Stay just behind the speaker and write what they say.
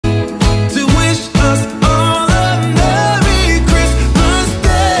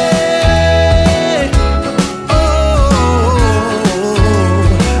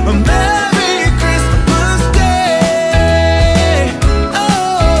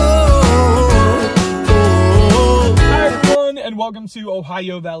welcome to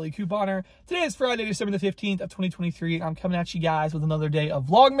Ohio Valley Couponer. Today is Friday, December the 15th of 2023. I'm coming at you guys with another day of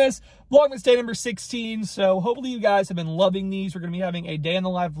Vlogmas. Vlogmas day number 16. So hopefully you guys have been loving these. We're going to be having a day in the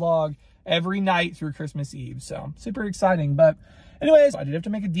life vlog every night through Christmas Eve. So super exciting. But anyways, I did have to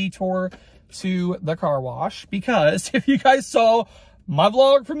make a detour to the car wash because if you guys saw my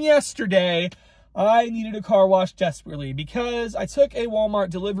vlog from yesterday, I needed a car wash desperately because I took a Walmart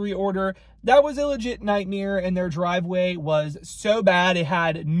delivery order. That was a legit nightmare, and their driveway was so bad. It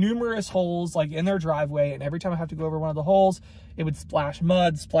had numerous holes like in their driveway, and every time I have to go over one of the holes, it would splash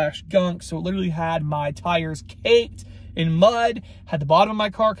mud, splash gunk. So it literally had my tires caked in mud, had the bottom of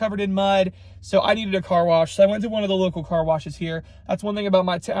my car covered in mud. So I needed a car wash. So I went to one of the local car washes here. That's one thing about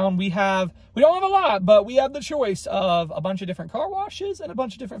my town. We don't have a lot, but we have the choice of a bunch of different car washes and a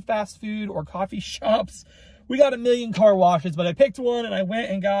bunch of different fast food or coffee shops. We got a million car washes, but I picked one and I went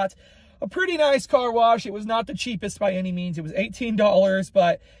and got a pretty nice car wash. It was not the cheapest by any means. It was $18,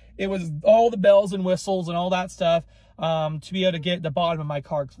 but it was all the bells and whistles and all that stuff to be able to get the bottom of my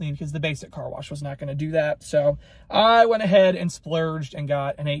car clean because the basic car wash was not going to do that. So I went ahead and splurged and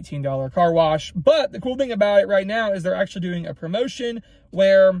got an $18 car wash. But the cool thing about it right now is they're actually doing a promotion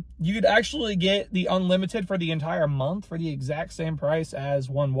where you could actually get the unlimited for the entire month for the exact same price as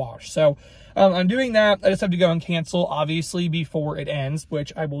one wash. So I'm doing that. I just have to go and cancel, obviously, before it ends,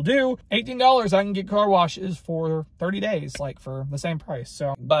 which I will do. $18, I can get car washes for 30 days, like for the same price.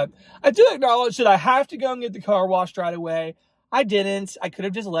 So, but I do acknowledge that I have to go and get the car washed right away. I didn't. I could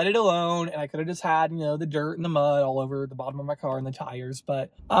have just let it alone, and I could have just had, you know, the dirt and the mud all over the bottom of my car and the tires.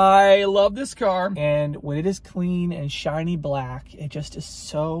 But I love this car, and when it is clean and shiny black, it just is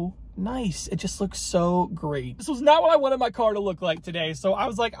so nice. It just looks so great. This was not what I wanted my car to look like today, so I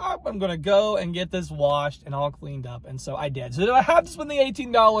was like, oh, I'm gonna go and get this washed and all cleaned up, and so I did. So did I have to spend the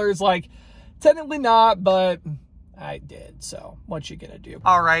 $18? Like, technically not, but I did. So what you gonna do?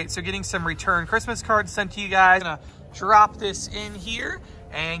 All right, so getting some return Christmas cards sent to you guys. I'm gonna drop this in here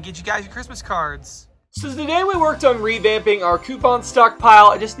and get you guys your Christmas cards. So today we worked on revamping our coupon stockpile.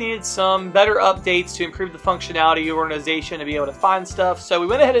 I just needed some better updates to improve the functionality of organization to be able to find stuff. So we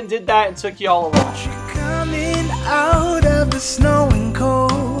went ahead and did that and took you all along. Coming out of the snow and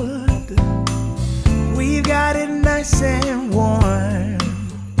cold, we've got it nice and warm.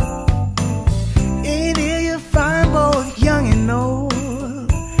 In here you'll find both young and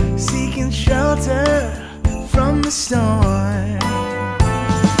old, seeking shelter from the storm.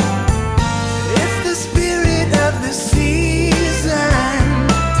 It's the spirit of the season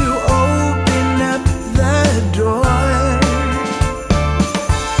to open up the door.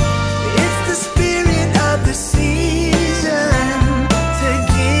 It's the spirit of the season to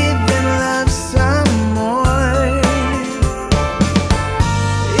give them love some more.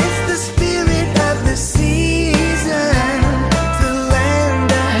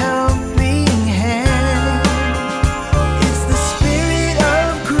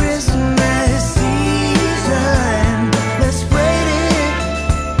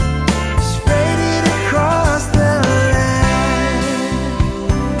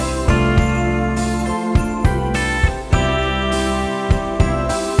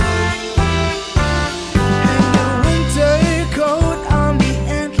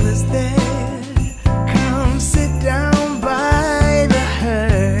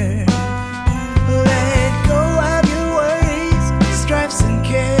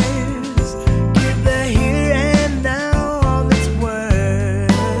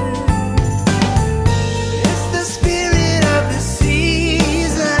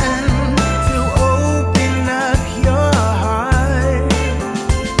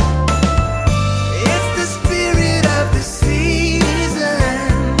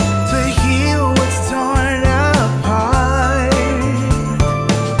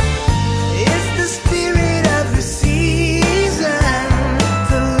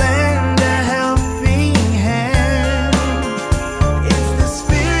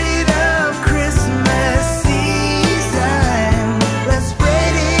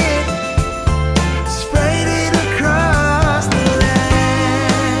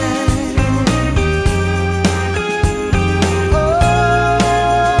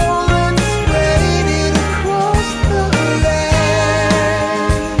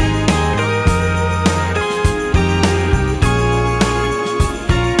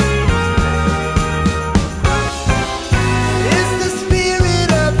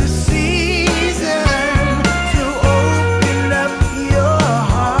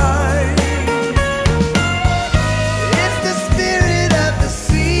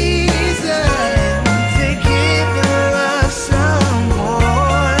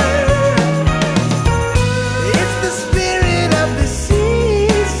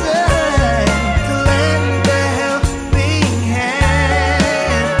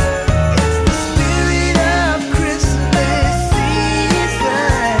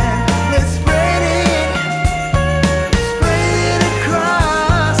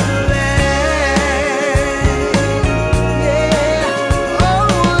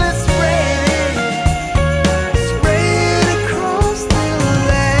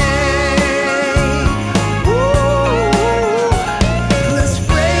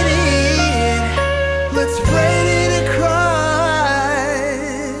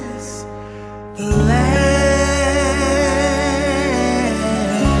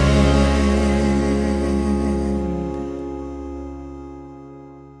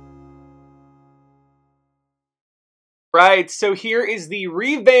 right, so here is the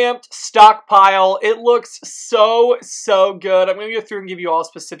revamped stockpile. It looks so good. I'm going to go through and give you all a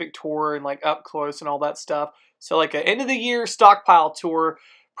specific tour and like up close and all that stuff. So like an end of the year stockpile tour.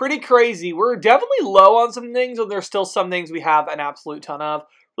 Pretty crazy. We're definitely low on some things, but there's still some things we have an absolute ton of.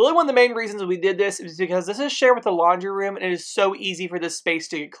 Really, one of the main reasons we did this is because this is shared with the laundry room, and it is so easy for this space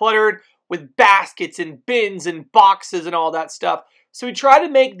to get cluttered with baskets and bins and boxes and all that stuff. So we try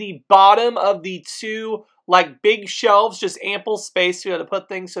to make the bottom of the two like big shelves just ample space to be able to put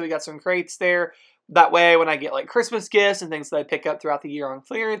things. So we got some crates there. That way, when I get like Christmas gifts and things that I pick up throughout the year on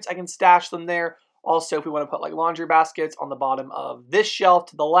clearance, I can stash them there. Also, if we want to put like laundry baskets on the bottom of this shelf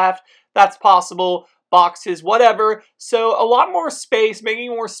to the left, that's possible. Boxes, whatever. So a lot more space, making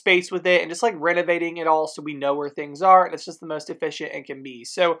more space with it and just like renovating it all so we know where things are. And it's just the most efficient it can be.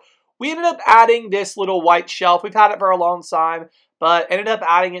 So we ended up adding this little white shelf. We've had it for a long time, but ended up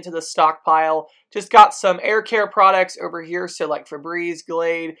adding it to the stockpile. Just got some air care products over here. So like Febreze,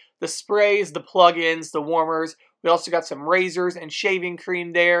 Glade, the sprays, the plug-ins, the warmers. We also got some razors and shaving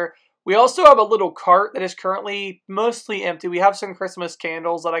cream there. We also have a little cart that is currently mostly empty. We have some Christmas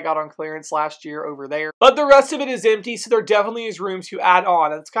candles that I got on clearance last year over there. But the rest of it is empty, so there definitely is room to add on.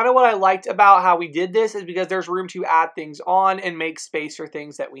 That's kind of what I liked about how we did this, is because there's room to add things on and make space for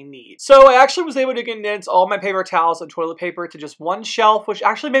things that we need. So I actually was able to condense all my paper towels and toilet paper to just one shelf, which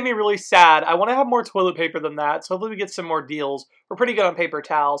actually made me really sad. I want to have more toilet paper than that, so hopefully we get some more deals. We're pretty good on paper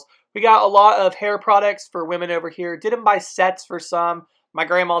towels. We got a lot of hair products for women over here. Didn't buy sets for some. My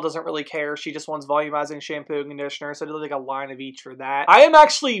grandma doesn't really care. She just wants volumizing shampoo and conditioner, so I did like a line of each for that. I am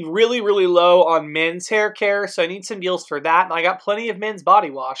actually really low on men's hair care, so I need some deals for that. And I got plenty of men's body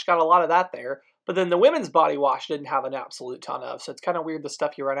wash. Got a lot of that there. But then the women's body wash didn't have an absolute ton of, so it's kind of weird the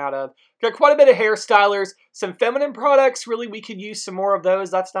stuff you run out of. Got quite a bit of hair stylers. Some feminine products. Really, we could use some more of those.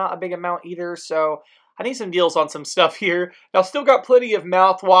 That's not a big amount either, so I need some deals on some stuff here. Now, still got plenty of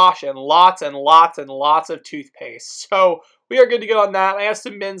mouthwash and lots of toothpaste. So we are good to go on that. I have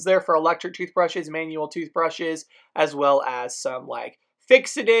some bins there for electric toothbrushes, manual toothbrushes, as well as some like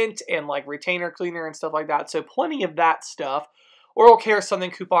Fixodent and like retainer cleaner and stuff like that. So plenty of that stuff. Oral care is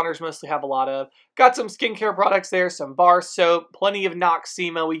something couponers mostly have a lot of. Got some skincare products there, some bar soap, plenty of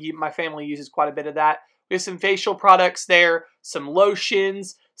Noxema. My family uses quite a bit of that. We have some facial products there, some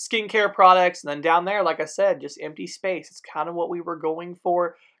lotions, skincare products, and then down there, like I said, just empty space. It's kind of what we were going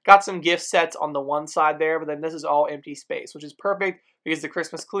for. Got some gift sets on the one side there, but then this is all empty space, which is perfect because the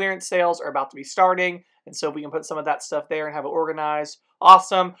Christmas clearance sales are about to be starting, and so we can put some of that stuff there and have it organized.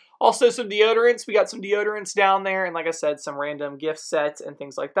 Awesome. Also, some deodorants. We got some deodorants down there, and like I said, some random gift sets and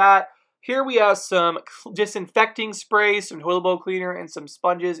things like that. Here we have some disinfecting sprays, some toilet bowl cleaner, and some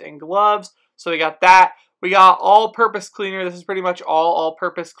sponges and gloves. So we got that. We got all-purpose cleaner. This is pretty much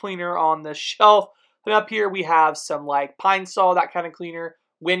all-purpose cleaner on the shelf. And up here we have some like Pine Sol, that kind of cleaner,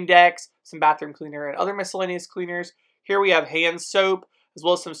 Windex, some bathroom cleaner, and other miscellaneous cleaners. Here we have hand soap, as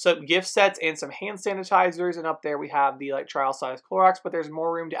well as some soap gift sets and some hand sanitizers. And up there we have the like trial size Clorox, but there's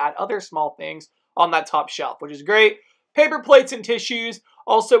more room to add other small things on that top shelf, which is great. Paper plates and tissues.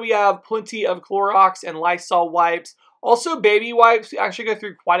 Also, we have plenty of Clorox and Lysol wipes. Also, baby wipes. We actually go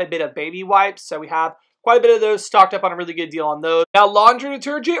through quite a bit of baby wipes, so we have quite a bit of those stocked up on a really good deal on those. Now, laundry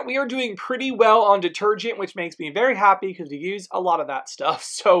detergent, we are doing pretty well on detergent, which makes me very happy because we use a lot of that stuff.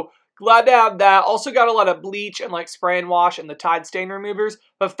 So glad to have that. Also got a lot of bleach and like spray and wash and the Tide stain removers.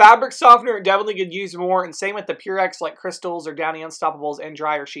 But fabric softener definitely could use more. And same with the Purex like crystals or Downy Unstoppables and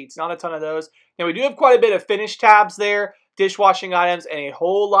dryer sheets. Not a ton of those. Now we do have quite a bit of finish tabs there, dishwashing items, and a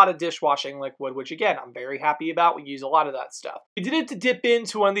whole lot of dishwashing liquid, which again, I'm very happy about. We use a lot of that stuff. We did it to dip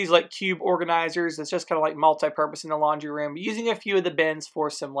into one of these like cube organizers that's just kind of like multi-purpose in the laundry room, using a few of the bins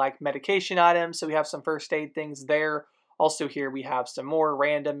for some like medication items. So we have some first aid things there. Also here we have some more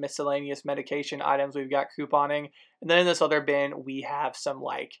random miscellaneous medication items we've got couponing. And then in this other bin, we have some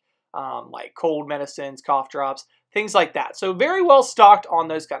like cold medicines, cough drops, things like that. So very well stocked on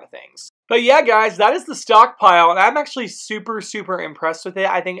those kind of things. But yeah, guys, that is the stockpile, and I'm actually super impressed with it.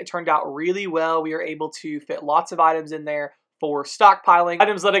 I think it turned out really well. We were able to fit lots of items in there for stockpiling,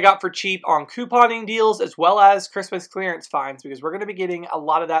 items that I got for cheap on couponing deals, as well as Christmas clearance finds, because we're going to be getting a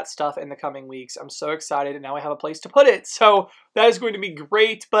lot of that stuff in the coming weeks. I'm so excited, and now I have a place to put it. So that is going to be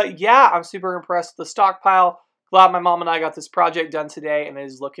great. But yeah, I'm super impressed with the stockpile. Glad my mom and I got this project done today, and it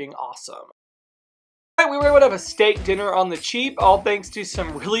is looking awesome. We were able to have a steak dinner on the cheap, all thanks to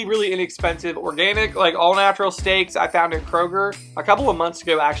some really inexpensive organic, like all natural steaks I found in Kroger a couple of months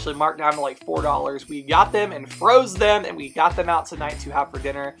ago, actually marked down to like $4. We got them and froze them, and we got them out tonight to have for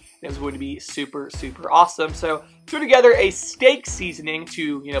dinner. And it was going to be super awesome. So threw together a steak seasoning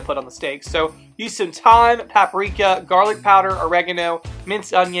to, put on the steaks. So use some thyme, paprika, garlic powder, oregano,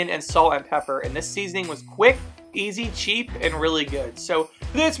 minced onion, and salt and pepper. And this seasoning was quick, easy, cheap, and really good. So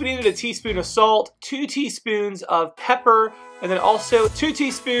for this, we needed a teaspoon of salt, 2 teaspoons of pepper, and then also 2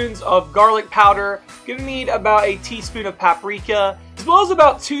 teaspoons of garlic powder. Gonna need about a teaspoon of paprika, as well as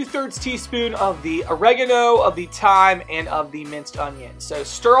about 2/3 teaspoon of the oregano, of the thyme, and of the minced onion. So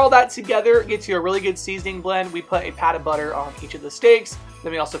stir all that together, gets you a really good seasoning blend. We put a pat of butter on each of the steaks.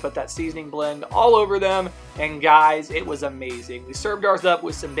 Then we also put that seasoning blend all over them. And guys, it was amazing. We served ours up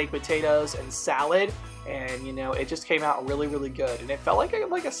with some baked potatoes and salad. And it just came out really good, and it felt like a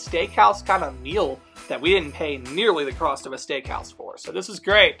steakhouse kind of meal that we didn't pay nearly the cost of a steakhouse for. So this is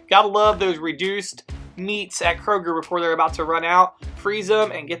great. Gotta love those reduced meats at Kroger before they're about to run out. Freeze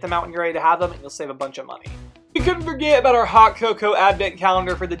them and get them out when you're ready to have them, and you'll save a bunch of money. We couldn't forget about our hot cocoa advent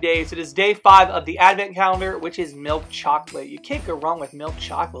calendar for the days. It is day 5 of the advent calendar, which is milk chocolate. You can't go wrong with milk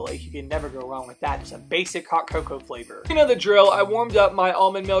chocolate. Like, you can never go wrong with that. It's a basic hot cocoa flavor. You know the drill. I warmed up my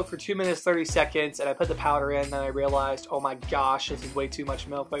almond milk for 2 minutes 30 seconds, and I put the powder in, and then I realized, oh my gosh, this is way too much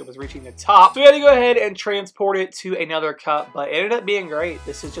milk. It was reaching the top. So we had to go ahead and transport it to another cup, but it ended up being great.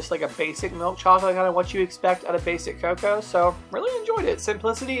 This is just like a basic milk chocolate, kind of what you expect out of basic cocoa. So really enjoyed it.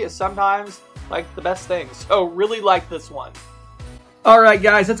 Simplicity is sometimes like the best thing. So really like this one. Alright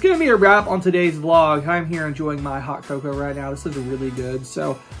guys, that's going to be a wrap on today's vlog. I'm here enjoying my hot cocoa right now. This is really good.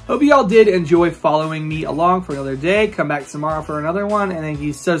 So hope you all did enjoy following me along for another day. Come back tomorrow for another one. And thank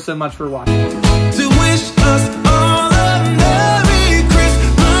you so much for watching. To wish us all a Merry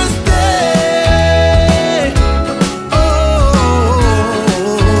Christmas Day. Oh,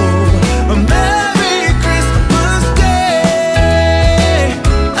 a Merry Christmas Day.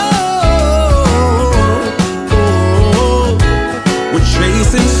 Oh, we're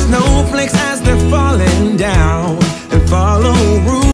chasing snow